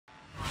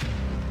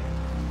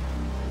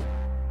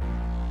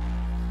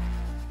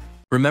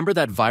Remember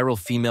that viral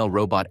female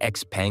robot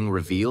XPENG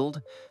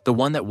revealed? The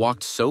one that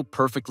walked so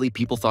perfectly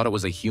people thought it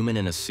was a human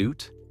in a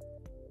suit?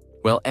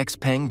 Well,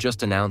 XPENG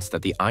just announced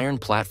that the iron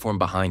platform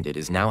behind it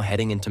is now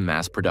heading into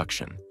mass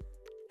production.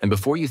 And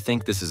before you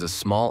think this is a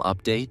small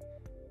update,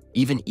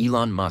 even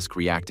Elon Musk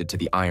reacted to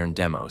the iron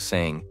demo,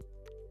 saying,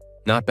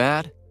 "Not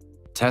bad?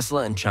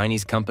 Tesla and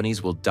Chinese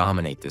companies will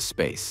dominate this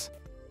space.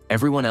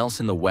 Everyone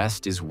else in the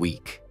West is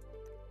weak."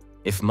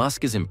 If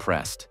Musk is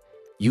impressed,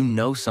 you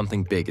know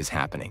something big is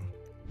happening.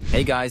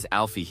 Hey guys,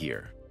 Alfie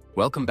here.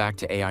 Welcome back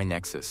to AI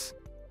Nexus.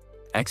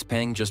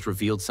 XPENG just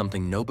revealed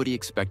something nobody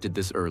expected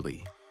this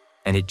early,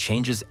 and it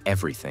changes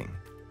everything.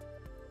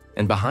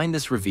 And behind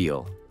this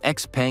reveal,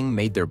 XPENG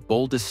made their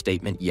boldest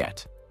statement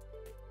yet.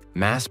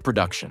 Mass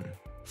production,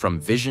 from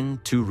vision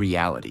to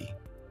reality.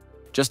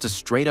 Just a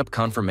straight-up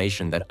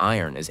confirmation that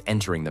iron is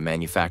entering the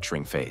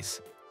manufacturing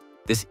phase.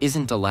 This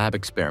isn't a lab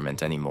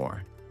experiment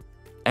anymore.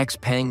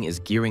 XPENG is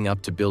gearing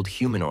up to build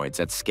humanoids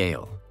at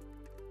scale.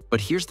 But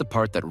here's the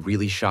part that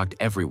really shocked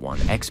everyone.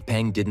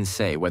 XPENG didn't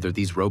say whether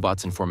these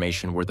robots in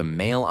formation were the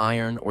male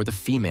iron or the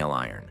female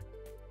iron.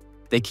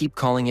 They keep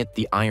calling it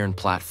the iron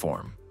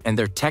platform, and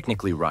they're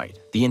technically right.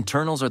 The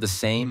internals are the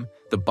same,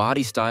 the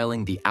body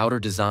styling, the outer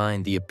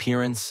design, the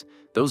appearance,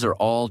 those are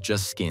all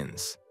just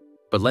skins.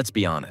 But let's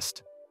be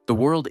honest, the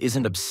world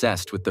isn't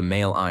obsessed with the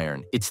male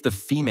iron, it's the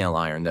female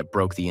iron that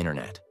broke the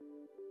internet.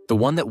 The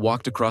one that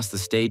walked across the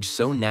stage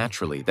so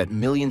naturally that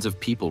millions of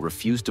people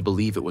refused to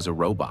believe it was a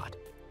robot.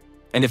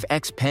 And if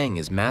XPENG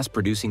is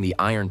mass-producing the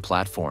iron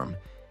platform,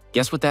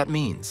 guess what that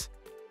means?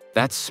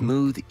 That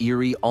smooth,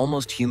 eerie,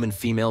 almost human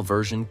female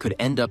version could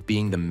end up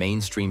being the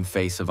mainstream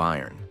face of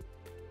iron.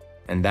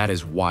 And that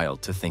is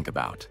wild to think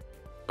about.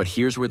 But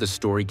here's where the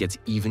story gets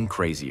even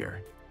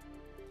crazier.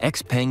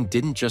 XPENG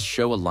didn't just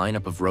show a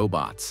lineup of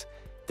robots,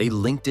 they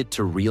linked it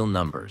to real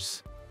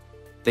numbers.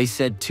 They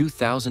said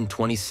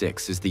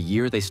 2026 is the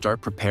year they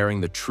start preparing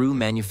the true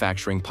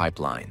manufacturing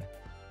pipeline.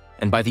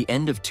 And by the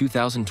end of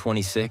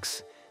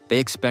 2026, they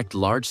expect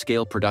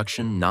large-scale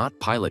production, not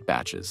pilot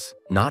batches,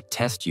 not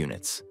test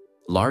units,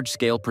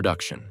 large-scale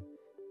production.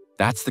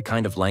 That's the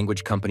kind of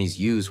language companies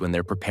use when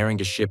they're preparing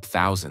to ship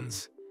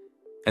thousands.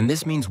 And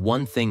this means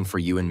one thing for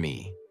you and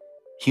me.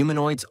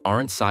 Humanoids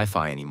aren't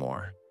sci-fi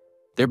anymore.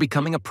 They're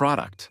becoming a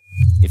product.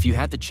 If you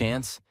had the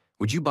chance,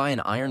 would you buy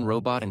an iron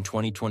robot in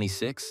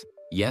 2026?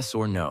 Yes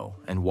or no,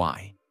 and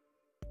why?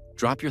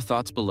 Drop your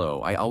thoughts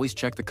below. I always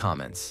check the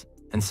comments,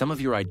 and some of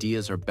your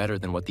ideas are better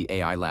than what the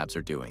AI labs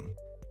are doing.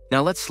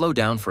 Now let's slow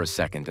down for a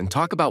second and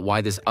talk about why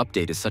this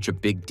update is such a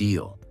big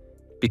deal.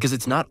 Because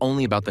it's not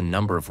only about the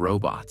number of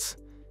robots.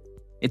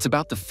 It's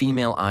about the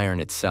female iron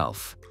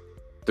itself.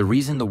 The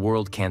reason the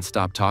world can't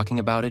stop talking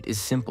about it is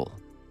simple.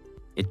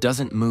 It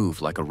doesn't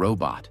move like a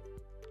robot.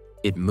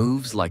 It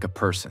moves like a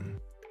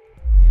person.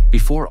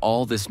 Before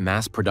all this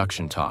mass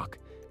production talk,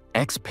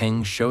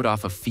 XPENG showed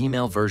off a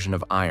female version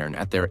of iron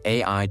at their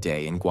AI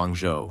Day in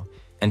Guangzhou,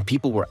 and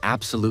people were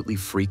absolutely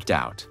freaked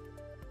out.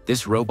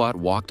 This robot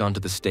walked onto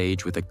the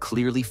stage with a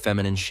clearly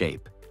feminine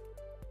shape.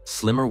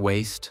 Slimmer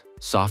waist,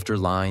 softer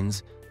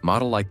lines,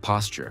 model-like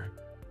posture.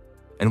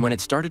 And when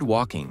it started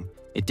walking,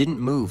 it didn't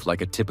move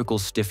like a typical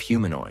stiff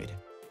humanoid.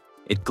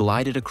 It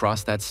glided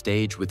across that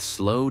stage with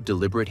slow,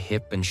 deliberate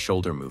hip and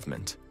shoulder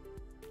movement.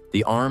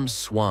 The arms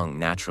swung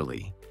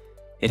naturally.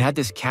 It had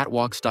this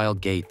catwalk-style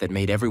gait that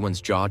made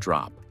everyone's jaw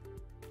drop.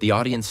 The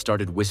audience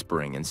started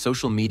whispering, and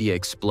social media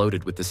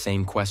exploded with the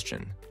same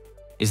question.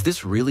 Is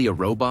this really a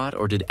robot,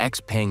 or did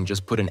XPENG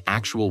just put an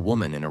actual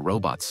woman in a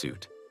robot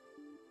suit?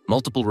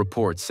 Multiple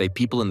reports say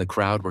people in the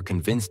crowd were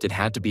convinced it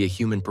had to be a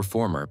human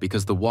performer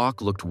because the walk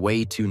looked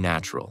way too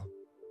natural.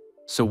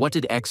 So what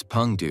did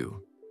XPENG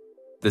do?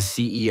 The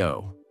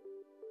CEO,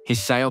 He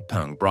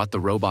Xiaopeng, brought the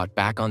robot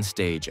back on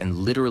stage and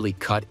literally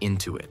cut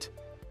into it,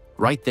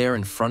 right there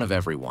in front of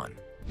everyone.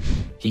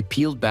 He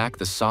peeled back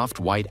the soft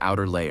white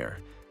outer layer,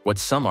 what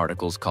some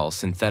articles call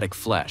synthetic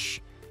flesh,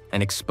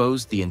 and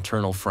exposed the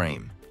internal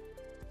frame.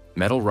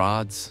 Metal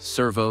rods,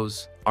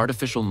 servos,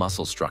 artificial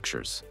muscle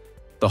structures,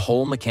 the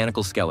whole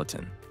mechanical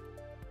skeleton.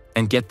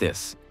 And get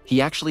this,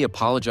 he actually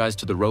apologized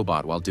to the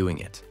robot while doing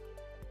it.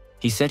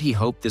 He said he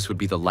hoped this would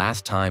be the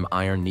last time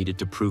iron needed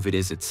to prove it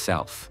is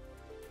itself.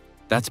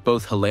 That's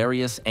both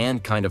hilarious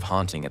and kind of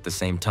haunting at the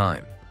same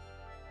time.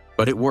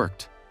 But it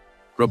worked.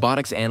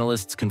 Robotics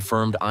analysts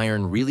confirmed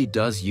iron really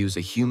does use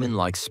a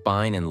human-like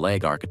spine and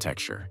leg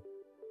architecture.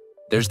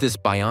 There's this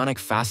bionic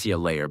fascia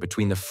layer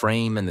between the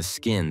frame and the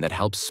skin that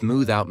helps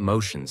smooth out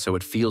motion so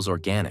it feels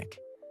organic.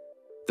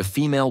 The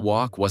female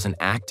walk wasn't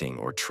acting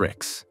or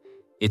tricks.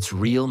 It's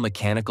real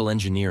mechanical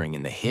engineering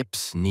in the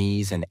hips,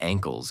 knees, and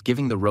ankles,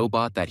 giving the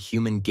robot that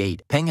human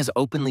gait. XPENG has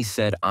openly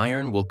said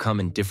iron will come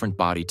in different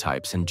body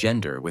types and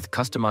gender with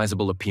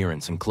customizable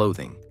appearance and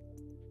clothing.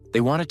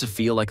 They want it to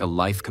feel like a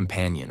life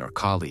companion or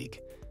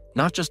colleague,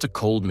 not just a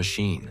cold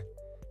machine.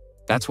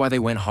 That's why they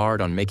went hard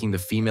on making the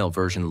female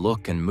version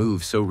look and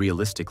move so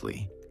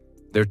realistically.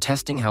 They're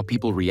testing how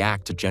people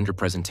react to gender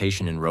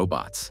presentation in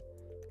robots.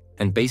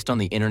 And based on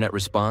the internet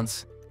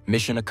response,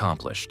 mission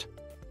accomplished.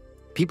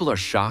 People are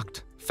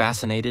shocked,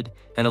 fascinated,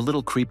 and a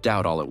little creeped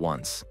out all at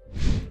once.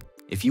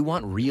 If you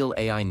want real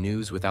AI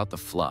news without the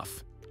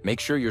fluff, make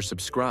sure you're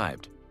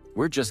subscribed.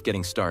 We're just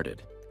getting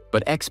started.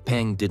 But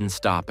XPENG didn't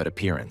stop at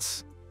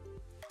appearance.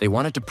 They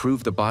wanted to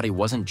prove the body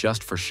wasn't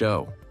just for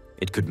show,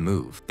 it could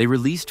move. They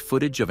released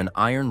footage of an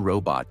iron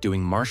robot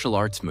doing martial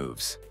arts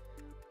moves.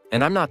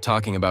 And I'm not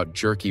talking about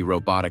jerky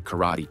robotic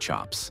karate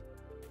chops.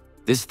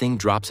 This thing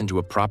drops into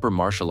a proper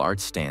martial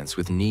arts stance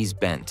with knees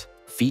bent,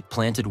 feet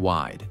planted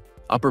wide,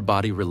 upper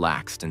body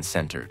relaxed and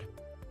centered.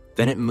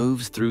 Then it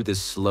moves through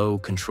this slow,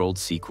 controlled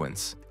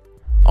sequence.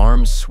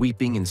 Arms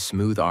sweeping in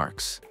smooth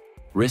arcs,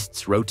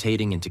 wrists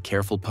rotating into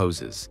careful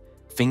poses,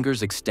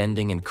 fingers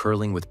extending and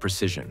curling with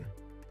precision.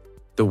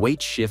 The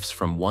weight shifts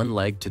from one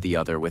leg to the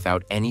other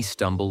without any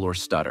stumble or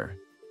stutter.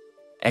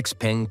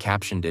 XPENG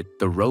captioned it,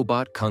 "The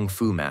Robot Kung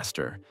Fu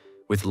Master,"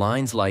 with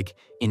lines like,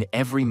 "In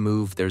every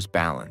move there's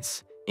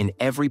balance, in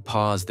every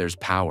pause there's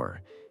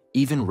power.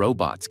 Even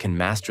robots can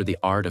master the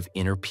art of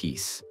inner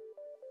peace."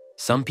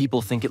 Some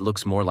people think it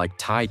looks more like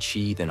Tai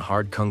Chi than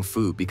hard Kung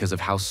Fu because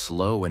of how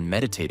slow and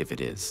meditative it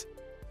is.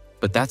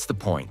 But that's the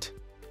point.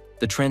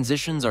 The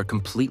transitions are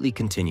completely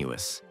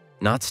continuous,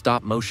 not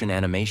stop-motion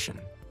animation.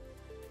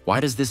 Why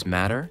does this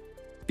matter?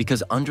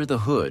 Because under the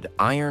hood,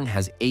 iron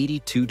has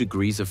 82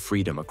 degrees of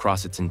freedom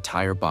across its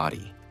entire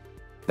body.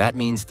 That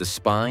means the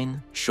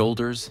spine,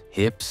 shoulders,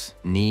 hips,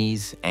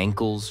 knees,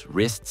 ankles,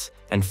 wrists,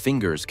 and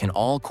fingers can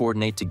all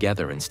coordinate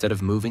together instead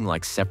of moving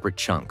like separate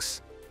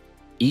chunks.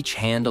 Each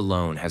hand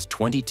alone has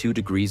 22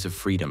 degrees of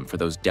freedom for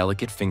those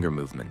delicate finger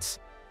movements.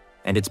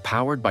 And it's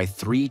powered by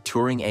 3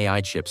 Turing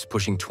AI chips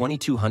pushing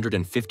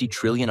 2,250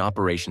 trillion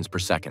operations per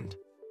second.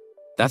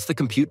 That's the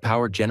compute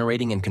power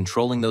generating and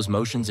controlling those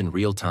motions in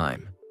real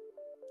time.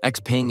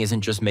 XPENG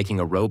isn't just making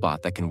a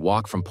robot that can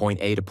walk from point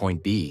A to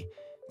point B,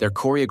 they're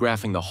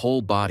choreographing the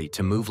whole body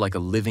to move like a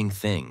living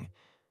thing.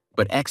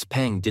 But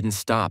XPENG didn't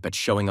stop at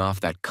showing off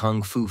that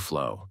kung fu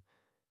flow.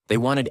 They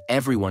wanted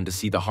everyone to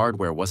see the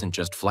hardware wasn't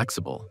just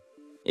flexible.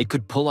 It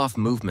could pull off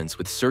movements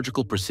with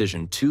surgical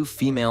precision, 2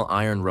 female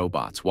iron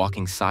robots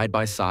walking side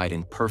by side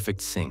in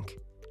perfect sync.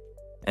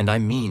 And I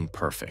mean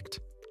perfect.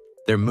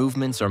 Their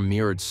movements are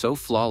mirrored so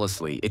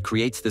flawlessly it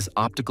creates this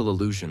optical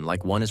illusion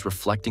like one is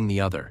reflecting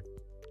the other.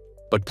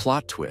 But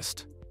plot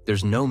twist,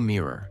 there's no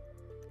mirror.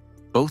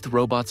 Both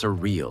robots are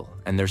real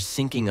and they're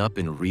syncing up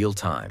in real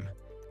time.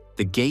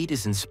 The gait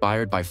is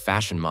inspired by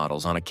fashion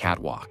models on a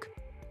catwalk.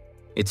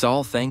 It's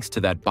all thanks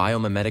to that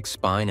biomimetic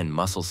spine and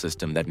muscle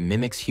system that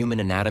mimics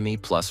human anatomy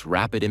plus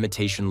rapid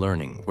imitation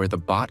learning, where the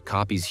bot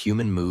copies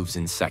human moves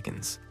in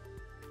seconds.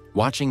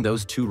 Watching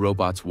those 2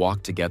 robots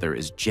walk together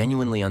is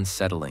genuinely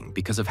unsettling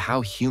because of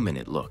how human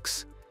it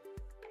looks.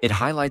 It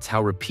highlights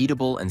how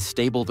repeatable and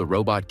stable the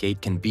robot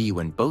gait can be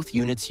when both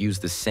units use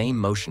the same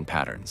motion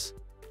patterns.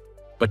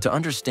 But to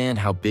understand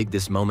how big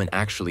this moment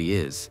actually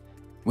is,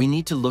 we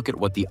need to look at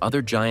what the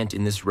other giant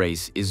in this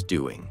race is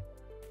doing.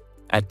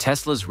 At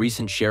Tesla's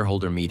recent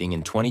shareholder meeting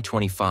in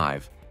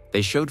 2025,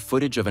 they showed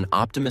footage of an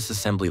Optimus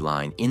assembly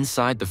line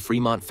inside the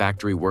Fremont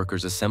factory,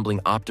 workers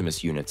assembling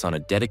Optimus units on a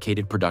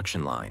dedicated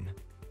production line.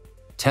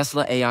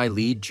 Tesla AI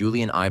lead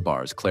Julian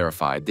Ibars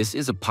clarified this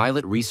is a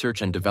pilot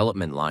research and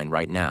development line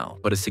right now,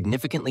 but a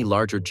significantly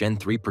larger Gen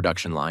 3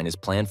 production line is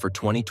planned for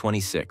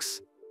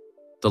 2026.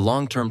 The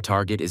long-term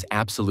target is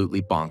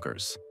absolutely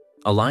bonkers.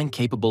 A line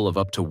capable of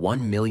up to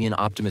 1 million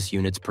Optimus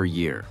units per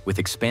year, with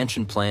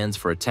expansion plans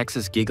for a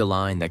Texas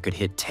gigaline that could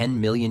hit 10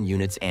 million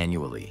units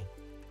annually.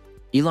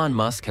 Elon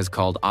Musk has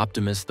called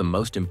Optimus the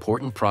most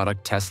important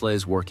product Tesla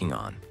is working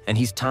on, and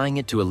he's tying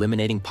it to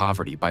eliminating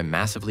poverty by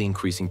massively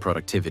increasing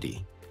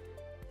productivity.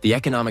 The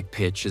economic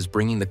pitch is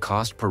bringing the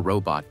cost per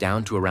robot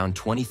down to around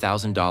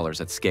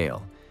 $20,000 at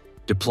scale,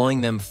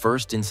 deploying them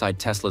first inside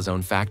Tesla's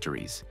own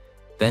factories,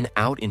 then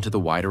out into the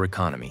wider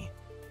economy.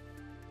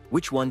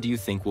 Which one do you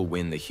think will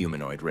win the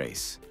humanoid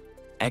race?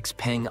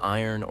 XPENG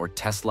Iron or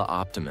Tesla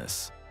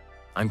Optimus?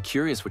 I'm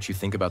curious what you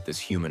think about this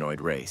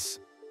humanoid race.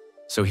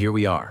 So here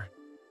we are.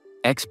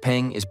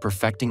 XPENG is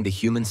perfecting the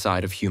human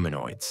side of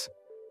humanoids.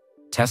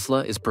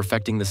 Tesla is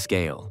perfecting the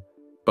scale.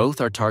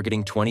 Both are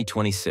targeting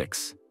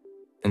 2026.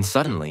 And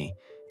suddenly,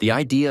 the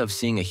idea of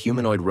seeing a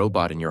humanoid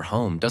robot in your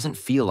home doesn't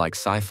feel like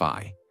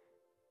sci-fi.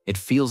 It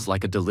feels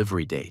like a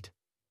delivery date.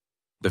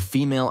 The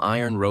female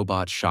iron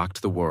robot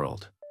shocked the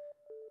world.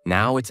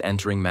 Now it's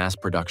entering mass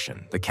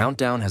production. The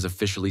countdown has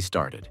officially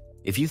started.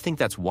 If you think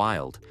that's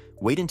wild,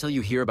 wait until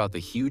you hear about the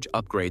huge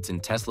upgrades in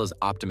Tesla's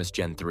Optimus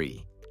Gen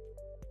 3.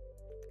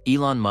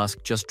 Elon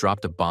Musk just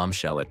dropped a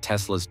bombshell at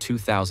Tesla's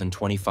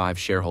 2025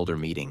 shareholder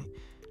meeting,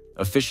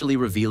 officially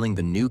revealing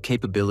the new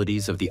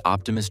capabilities of the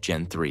Optimus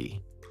Gen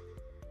 3.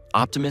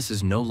 Optimus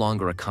is no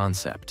longer a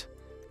concept.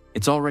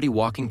 It's already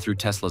walking through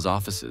Tesla's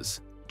offices,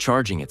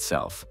 charging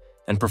itself,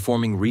 and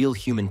performing real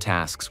human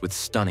tasks with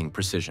stunning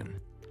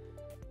precision.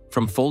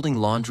 From folding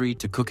laundry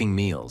to cooking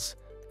meals,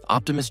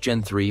 Optimus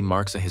Gen 3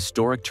 marks a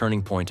historic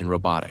turning point in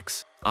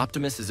robotics.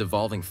 Optimus is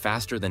evolving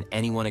faster than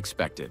anyone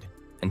expected,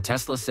 and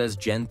Tesla says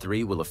Gen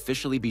 3 will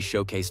officially be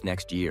showcased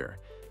next year,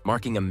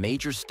 marking a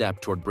major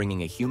step toward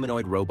bringing a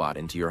humanoid robot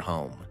into your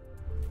home.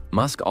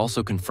 Musk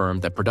also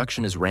confirmed that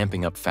production is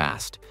ramping up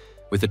fast,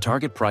 with a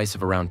target price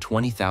of around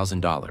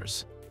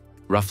 $20,000,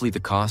 roughly the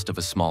cost of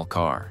a small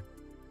car.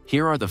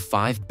 Here are the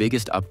 5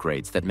 biggest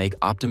upgrades that make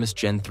Optimus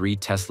Gen 3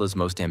 Tesla's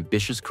most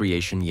ambitious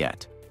creation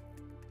yet.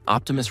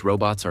 Optimus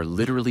robots are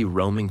literally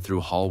roaming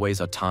through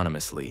hallways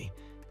autonomously,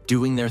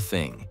 doing their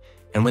thing,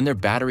 and when their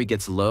battery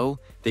gets low,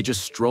 they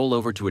just stroll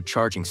over to a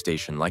charging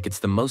station like it's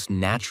the most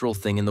natural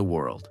thing in the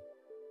world.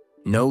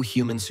 No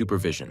human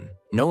supervision,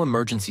 no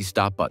emergency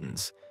stop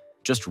buttons,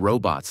 just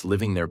robots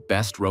living their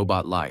best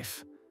robot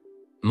life.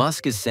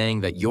 Musk is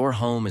saying that your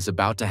home is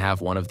about to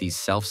have one of these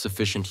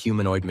self-sufficient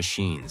humanoid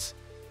machines.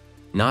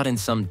 Not in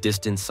some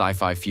distant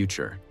sci-fi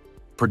future.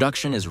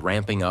 Production is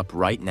ramping up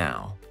right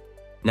now.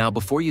 Now,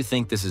 before you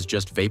think this is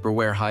just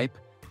vaporware hype,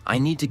 I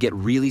need to get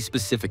really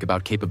specific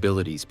about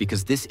capabilities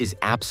because this is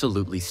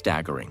absolutely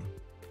staggering.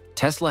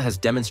 Tesla has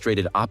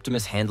demonstrated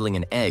Optimus handling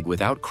an egg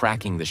without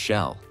cracking the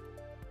shell.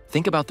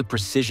 Think about the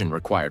precision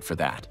required for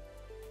that.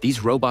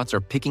 These robots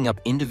are picking up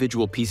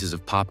individual pieces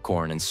of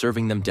popcorn and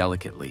serving them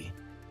delicately.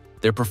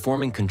 They're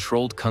performing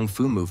controlled kung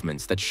fu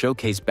movements that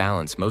showcase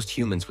balance most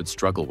humans would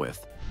struggle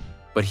with.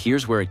 But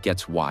here's where it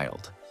gets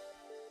wild.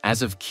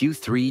 As of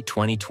Q3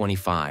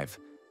 2025,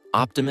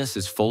 Optimus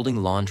is folding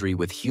laundry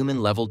with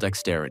human-level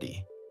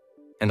dexterity.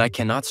 And I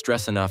cannot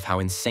stress enough how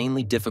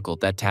insanely difficult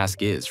that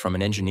task is from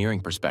an engineering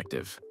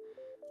perspective.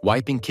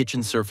 Wiping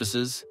kitchen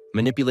surfaces,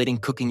 manipulating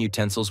cooking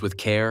utensils with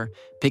care,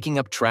 picking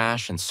up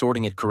trash and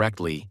sorting it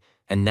correctly,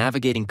 and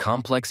navigating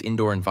complex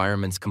indoor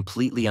environments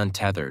completely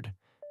untethered.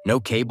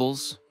 No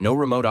cables, no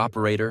remote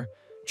operator,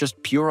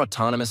 just pure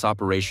autonomous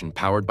operation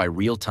powered by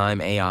real-time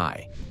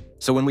AI.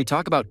 So when we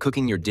talk about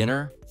cooking your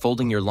dinner,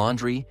 folding your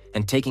laundry,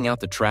 and taking out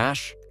the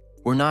trash,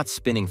 we're not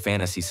spinning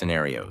fantasy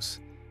scenarios.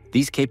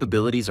 These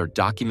capabilities are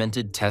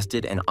documented,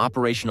 tested, and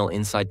operational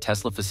inside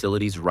Tesla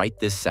facilities right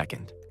this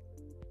second.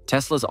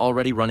 Tesla's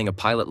already running a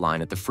pilot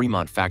line at the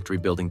Fremont factory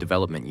building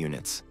development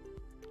units.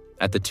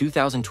 At the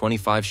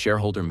 2025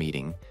 shareholder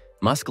meeting,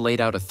 Musk laid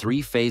out a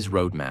 3-phase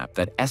roadmap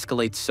that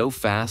escalates so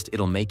fast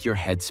it'll make your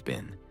head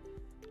spin.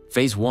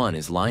 Phase 1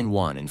 is Line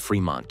 1 in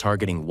Fremont,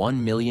 targeting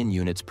 1 million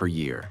units per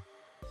year.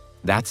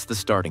 That's the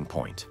starting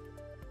point.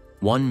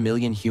 1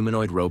 million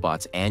humanoid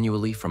robots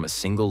annually from a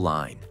single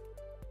line.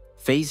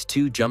 Phase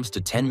 2 jumps to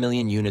 10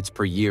 million units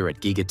per year at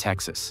Giga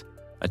Texas,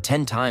 a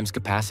 10 times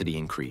capacity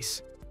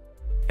increase.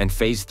 And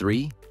Phase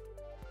 3?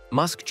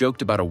 Musk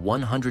joked about a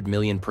 100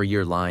 million per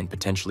year line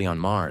potentially on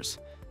Mars,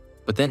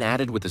 but then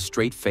added with a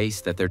straight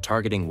face that they're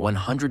targeting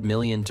 100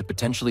 million to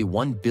potentially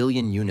 1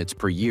 billion units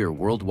per year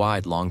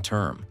worldwide long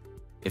term.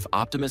 If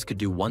Optimus could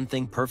do one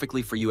thing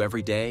perfectly for you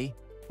every day,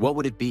 what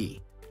would it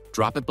be?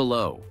 Drop it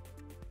below.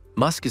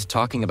 Musk is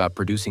talking about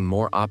producing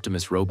more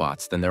Optimus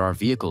robots than there are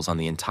vehicles on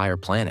the entire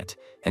planet,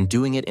 and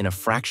doing it in a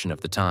fraction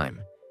of the time.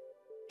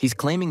 He's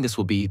claiming this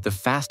will be the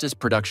fastest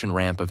production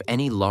ramp of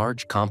any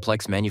large,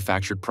 complex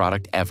manufactured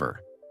product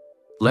ever,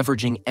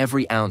 leveraging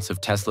every ounce of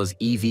Tesla's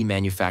EV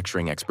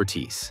manufacturing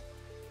expertise.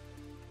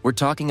 We're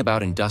talking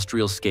about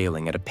industrial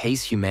scaling at a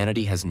pace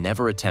humanity has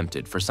never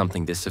attempted for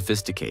something this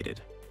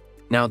sophisticated.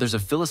 Now, there's a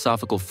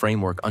philosophical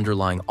framework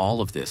underlying all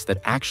of this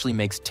that actually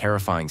makes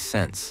terrifying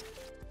sense.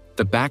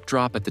 The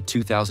backdrop at the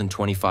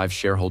 2025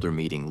 shareholder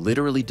meeting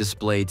literally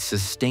displayed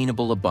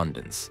sustainable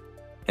abundance.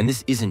 And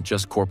this isn't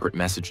just corporate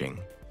messaging.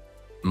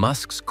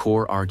 Musk's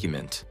core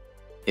argument: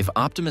 if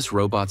Optimus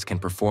robots can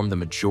perform the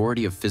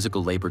majority of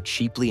physical labor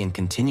cheaply and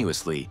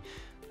continuously,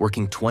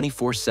 working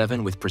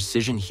 24/7 with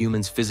precision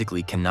humans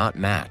physically cannot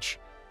match,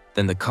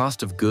 then the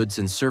cost of goods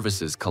and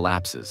services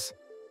collapses.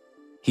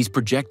 He's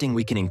projecting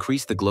we can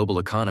increase the global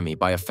economy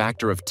by a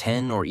factor of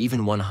 10 or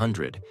even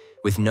 100,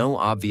 with no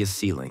obvious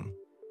ceiling.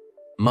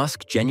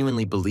 Musk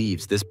genuinely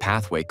believes this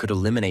pathway could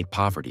eliminate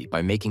poverty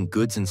by making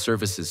goods and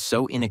services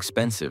so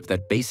inexpensive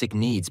that basic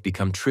needs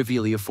become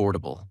trivially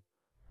affordable.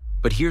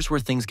 But here's where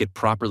things get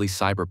properly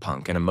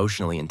cyberpunk and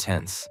emotionally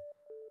intense.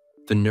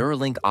 The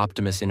Neuralink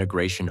Optimus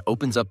integration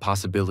opens up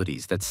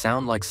possibilities that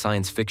sound like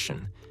science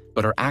fiction,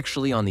 but are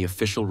actually on the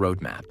official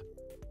roadmap.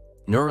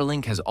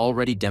 Neuralink has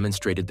already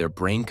demonstrated their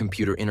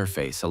brain-computer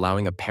interface,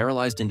 allowing a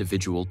paralyzed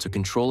individual to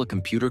control a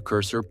computer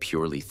cursor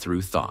purely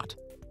through thought.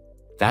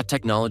 That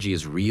technology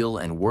is real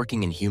and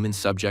working in human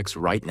subjects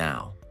right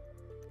now.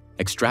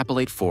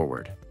 Extrapolate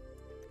forward.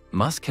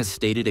 Musk has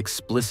stated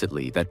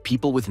explicitly that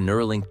people with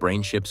Neuralink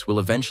brain chips will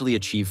eventually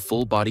achieve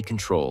full body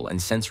control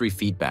and sensory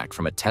feedback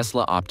from a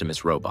Tesla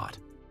Optimus robot.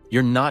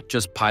 You're not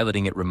just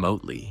piloting it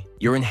remotely,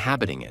 you're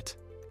inhabiting it.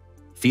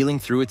 Feeling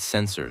through its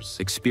sensors,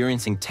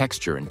 experiencing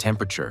texture and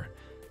temperature,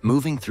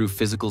 moving through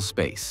physical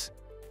space.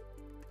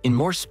 In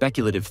more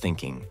speculative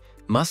thinking,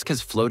 Musk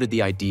has floated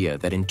the idea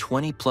that in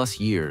 20+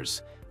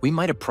 years, we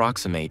might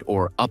approximate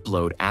or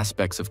upload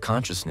aspects of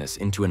consciousness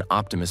into an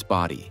Optimus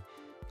body,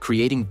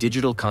 creating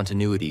digital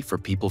continuity for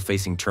people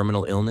facing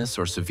terminal illness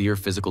or severe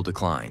physical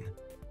decline.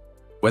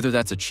 Whether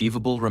that's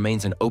achievable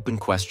remains an open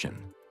question,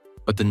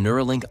 but the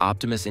Neuralink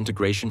Optimus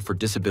integration for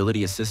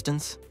disability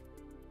assistance?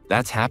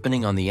 That's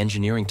happening on the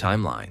engineering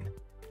timeline.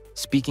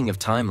 Speaking of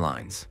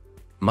timelines,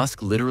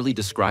 Musk literally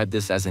described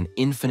this as an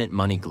infinite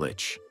money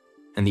glitch.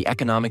 And the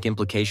economic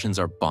implications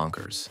are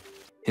bonkers.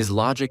 His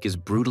logic is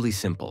brutally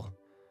simple.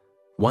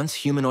 Once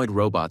humanoid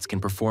robots can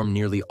perform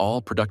nearly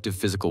all productive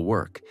physical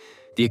work,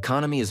 the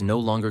economy is no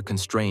longer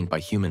constrained by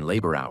human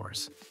labor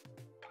hours.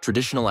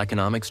 Traditional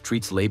economics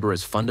treats labor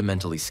as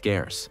fundamentally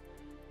scarce.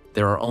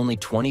 There are only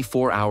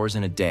 24 hours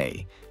in a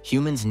day.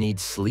 Humans need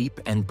sleep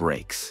and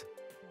breaks.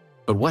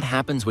 But what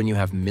happens when you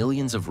have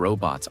millions of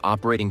robots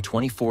operating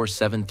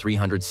 24/7,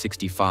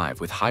 365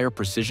 with higher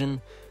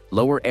precision,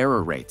 lower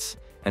error rates,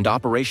 and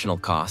operational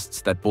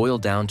costs that boil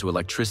down to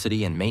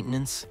electricity and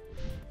maintenance?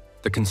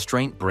 The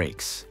constraint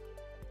breaks.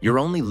 You're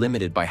only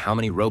limited by how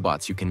many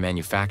robots you can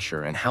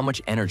manufacture and how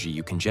much energy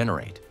you can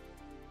generate.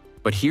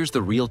 But here's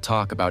the real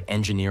talk about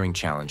engineering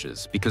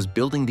challenges, because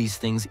building these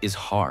things is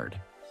hard.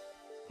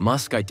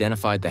 Musk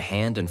identified the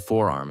hand and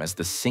forearm as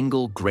the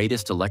single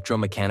greatest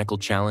electromechanical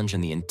challenge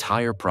in the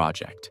entire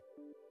project.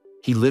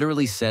 He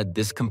literally said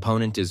this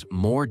component is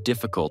more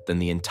difficult than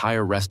the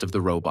entire rest of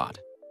the robot.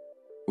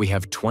 We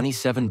have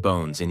 27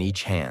 bones in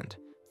each hand,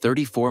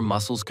 34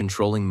 muscles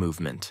controlling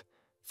movement,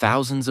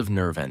 thousands of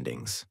nerve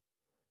endings.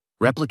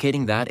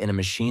 Replicating that in a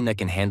machine that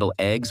can handle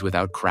eggs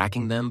without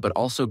cracking them but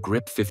also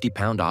grip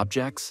 50-pound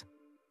objects?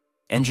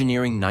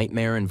 Engineering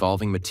nightmare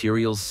involving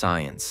materials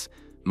science,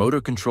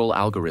 motor control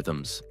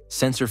algorithms,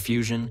 sensor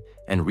fusion,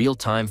 and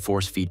real-time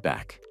force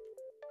feedback.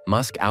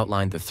 Musk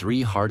outlined the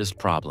three hardest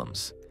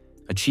problems: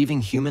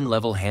 achieving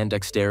human-level hand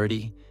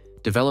dexterity,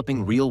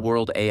 developing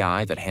real-world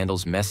AI that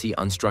handles messy,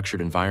 unstructured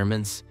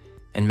environments,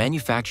 and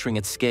manufacturing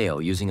at scale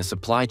using a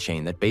supply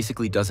chain that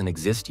basically doesn't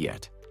exist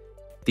yet.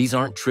 These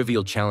aren't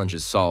trivial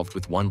challenges solved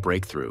with one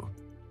breakthrough,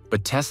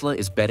 but Tesla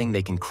is betting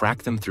they can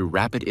crack them through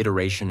rapid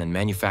iteration and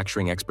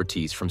manufacturing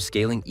expertise from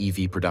scaling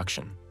EV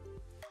production.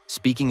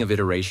 Speaking of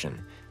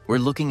iteration, we're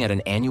looking at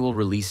an annual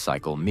release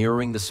cycle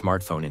mirroring the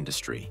smartphone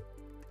industry.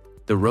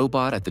 The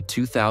robot at the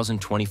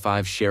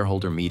 2025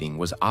 shareholder meeting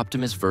was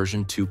Optimus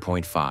version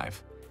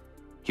 2.5.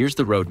 Here's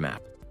the roadmap.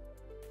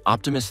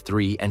 Optimus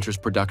 3 enters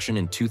production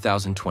in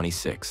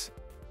 2026.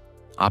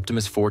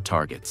 Optimus 4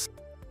 targets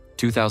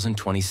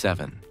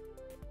 2027.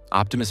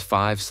 Optimus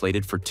 5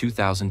 slated for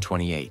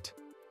 2028.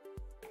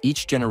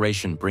 Each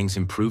generation brings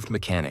improved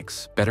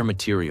mechanics, better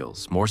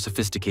materials, more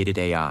sophisticated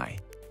AI.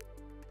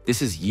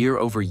 This is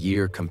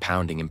year-over-year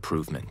compounding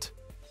improvement.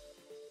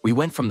 We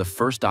went from the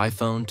first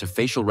iPhone to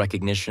facial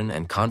recognition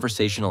and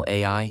conversational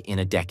AI in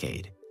a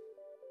decade.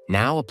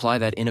 Now apply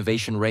that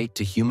innovation rate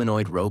to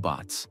humanoid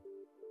robots.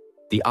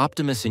 The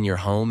Optimus in your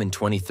home in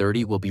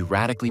 2030 will be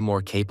radically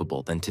more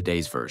capable than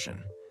today's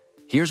version.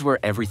 Here's where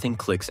everything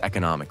clicks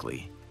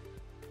economically.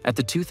 At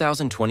the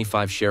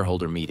 2025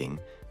 shareholder meeting,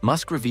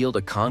 Musk revealed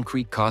a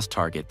concrete cost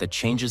target that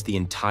changes the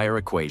entire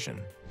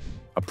equation.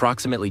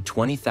 Approximately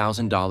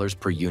 $20,000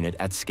 per unit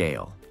at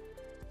scale.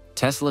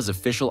 Tesla's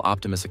official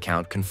Optimus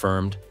account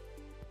confirmed,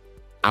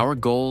 "Our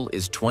goal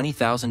is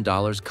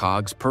 $20,000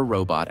 COGS per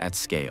robot at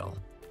scale."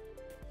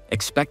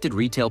 Expected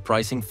retail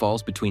pricing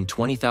falls between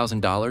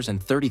 $20,000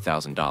 and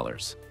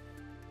 $30,000,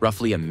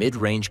 roughly a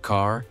mid-range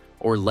car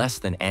or less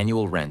than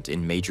annual rent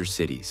in major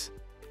cities.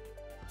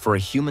 For a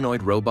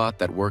humanoid robot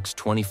that works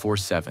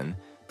 24/7,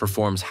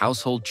 performs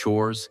household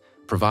chores,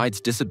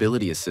 provides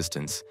disability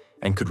assistance,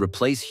 and could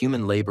replace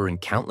human labor in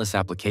countless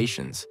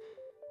applications,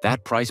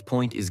 that price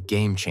point is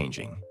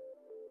game-changing.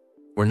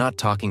 We're not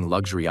talking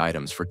luxury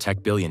items for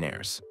tech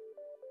billionaires.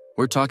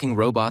 We're talking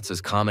robots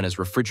as common as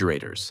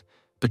refrigerators,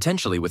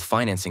 potentially with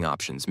financing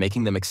options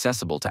making them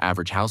accessible to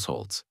average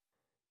households.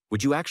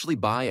 Would you actually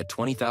buy a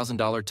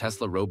 $20,000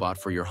 Tesla robot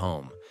for your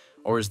home,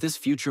 or is this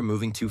future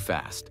moving too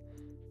fast?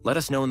 Let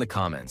us know in the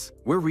comments.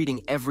 We're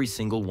reading every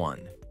single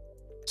one.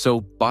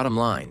 So, bottom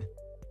line,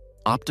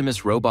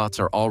 Optimus robots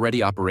are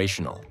already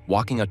operational,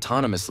 walking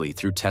autonomously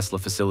through Tesla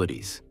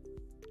facilities.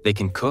 They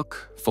can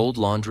cook, fold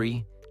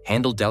laundry,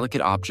 handle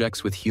delicate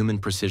objects with human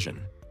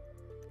precision.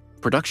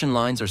 Production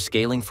lines are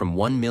scaling from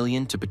 1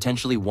 million to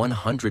potentially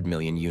 100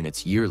 million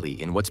units yearly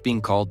in what's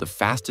being called the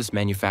fastest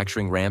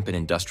manufacturing ramp in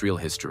industrial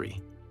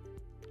history.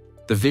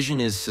 The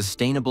vision is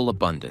sustainable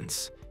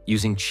abundance,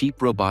 using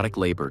cheap robotic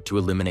labor to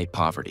eliminate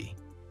poverty.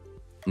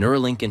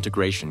 Neuralink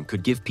integration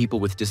could give people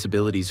with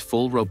disabilities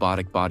full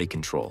robotic body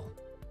control.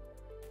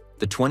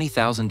 The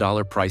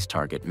 $20,000 price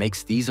target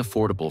makes these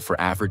affordable for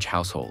average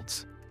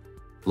households.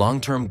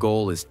 Long-term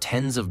goal is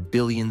tens of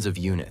billions of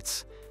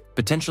units,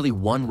 potentially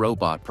one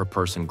robot per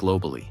person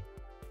globally.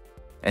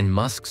 And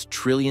Musk's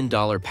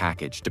trillion-dollar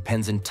package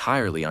depends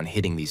entirely on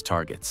hitting these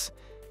targets,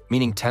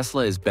 meaning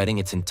Tesla is betting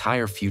its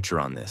entire future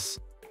on this.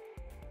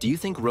 Do you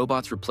think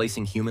robots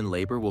replacing human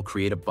labor will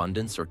create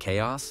abundance or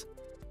chaos?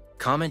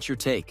 Comment your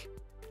take.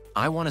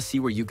 I want to see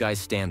where you guys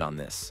stand on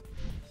this.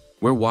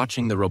 We're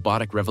watching the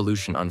robotic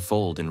revolution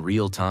unfold in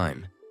real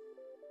time.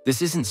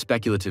 This isn't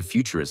speculative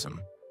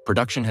futurism.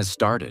 Production has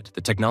started,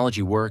 the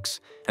technology works,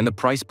 and the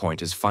price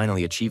point is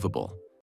finally achievable.